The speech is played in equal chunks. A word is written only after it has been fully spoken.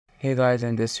Hey guys,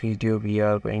 in this video we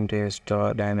are going to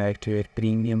install and activate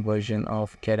premium version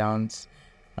of Kadence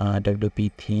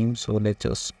WP theme. So let's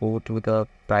just go to the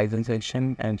pricing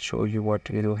section and show you what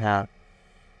we will have.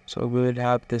 So we will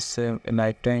have this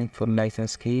lifetime full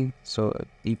license key. So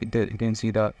you can see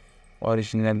the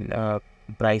original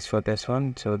price for this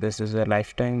one. So this is a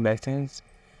lifetime license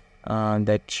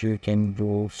that you can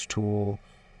use to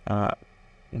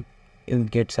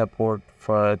get support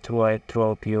for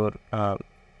throughout your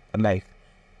life.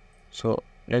 So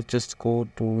let's just go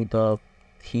to the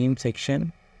theme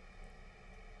section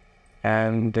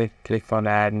and click on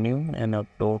add new and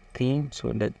upload theme. So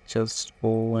let's just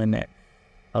go and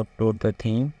upload the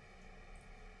theme.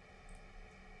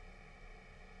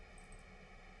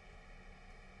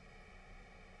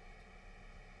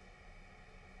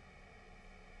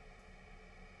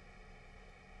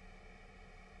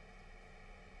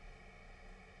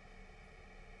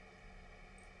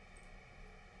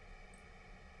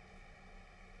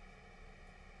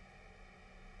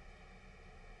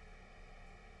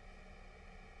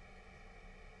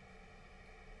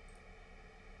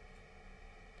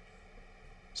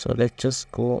 So let's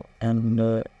just go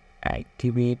and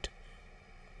activate.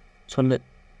 So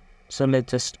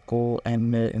let's just go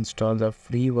and install the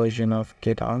free version of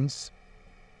Kadence.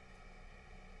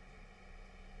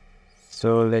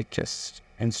 So let's just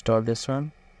install this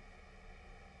one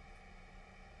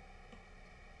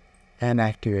and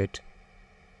activate.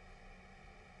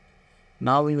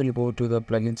 Now we will go to the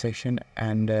plugin section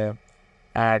and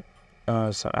add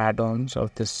some add-ons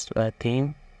of this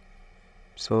theme.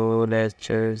 So let's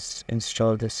just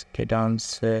install this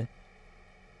Kadence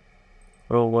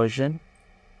Pro version.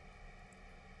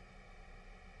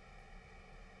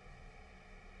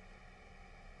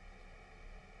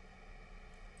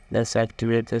 Let's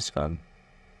activate this one.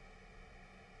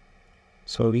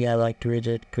 So we have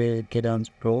activated Kadence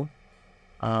Pro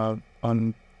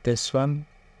on this one.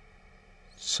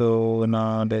 So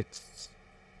now let's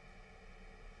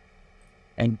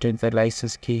enter the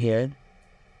license key here.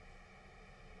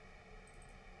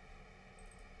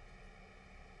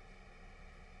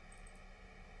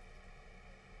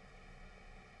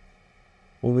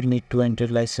 We will need to enter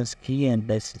license key and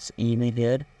license email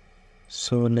here.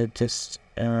 So let's just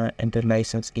enter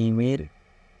license email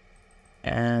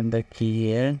and the key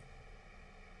here.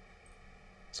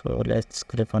 So let's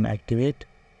click on activate,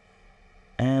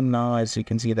 and now as you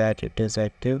can see that it is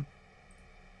active.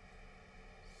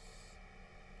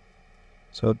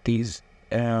 So this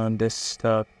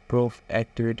Pro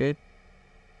activated.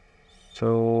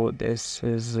 So this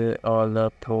is all the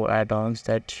Pro add-ons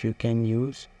that you can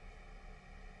use.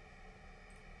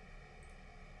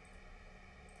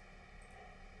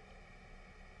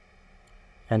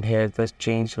 And here's the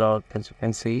change log, as you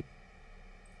can see.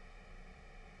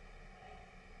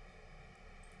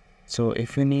 So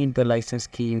if you need the license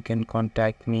key, you can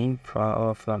contact me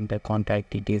from the contact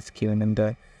details given in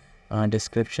the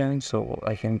description, so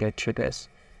I can get you this.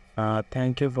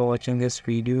 Thank you for watching this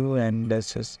video, and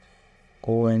let's just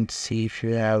go and see if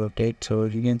you have update. So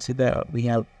you can see that we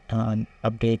have an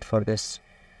update for this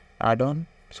add-on.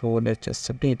 So let's just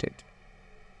update it.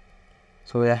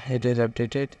 So yeah, it is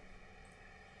updated.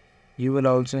 You will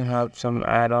also have some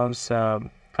add-ons. I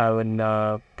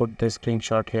will put the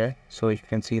screenshot here so you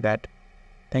can see that.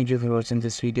 Thank you for watching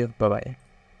this video. Bye bye.